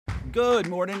Good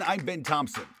morning, I'm Ben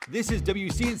Thompson. This is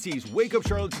WCNC's Wake Up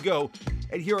Charlotte to Go,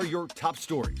 and here are your top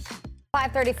stories.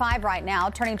 5:35 right now,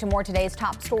 turning to more today's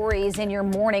top stories in your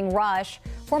morning rush.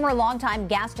 Former longtime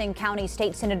Gaston County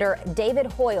State Senator David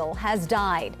Hoyle has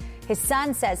died. His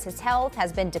son says his health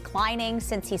has been declining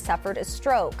since he suffered a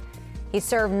stroke. He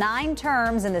served 9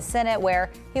 terms in the Senate, where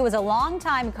he was a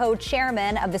longtime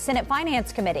co-chairman of the Senate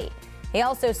Finance Committee. He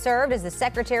also served as the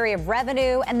Secretary of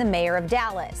Revenue and the mayor of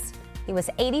Dallas. He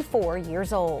was 84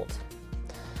 years old.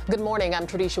 Good morning, I'm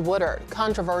Tradisha Woodard.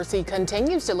 Controversy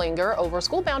continues to linger over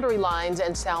school boundary lines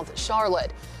in South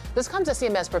Charlotte. This comes as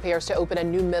CMS prepares to open a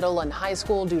new middle and high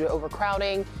school due to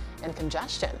overcrowding and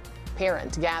congestion.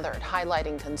 Parents gathered,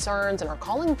 highlighting concerns and are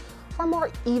calling for a more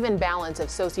even balance of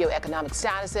socioeconomic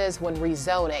statuses when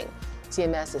rezoning.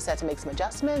 CMS is set to make some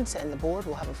adjustments, and the board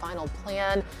will have a final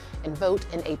plan and vote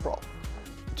in April.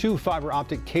 2 fiber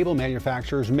optic cable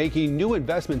manufacturers making new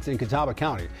investments in Catawba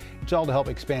County. It's all to help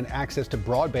expand access to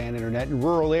broadband internet in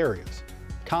rural areas.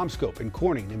 CommScope and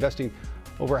Corning investing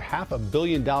over $500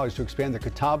 million to expand the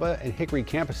Catawba and Hickory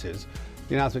campuses.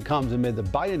 The announcement comes amid the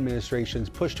Biden administration's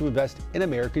push to invest in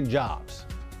American jobs.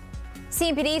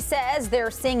 CMPD says they're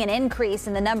seeing an increase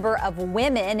in the number of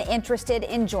women interested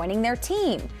in joining their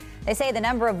team. They say the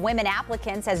number of women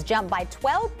applicants has jumped by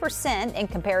 12% in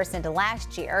comparison to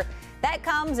last year. That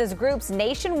comes as groups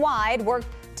nationwide work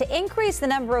to increase the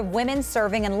number of women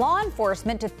serving in law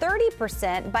enforcement to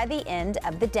 30% by the end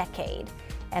of the decade.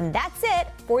 And that's it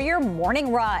for your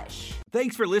morning rush.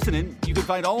 Thanks for listening. You can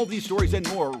find all of these stories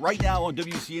and more right now on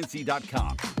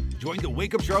WCNC.com. Join the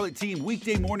Wake Up Charlotte team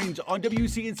weekday mornings on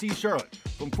WCNC Charlotte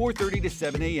from 4:30 to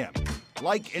 7 a.m.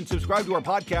 Like and subscribe to our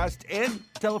podcast and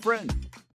tell a friend.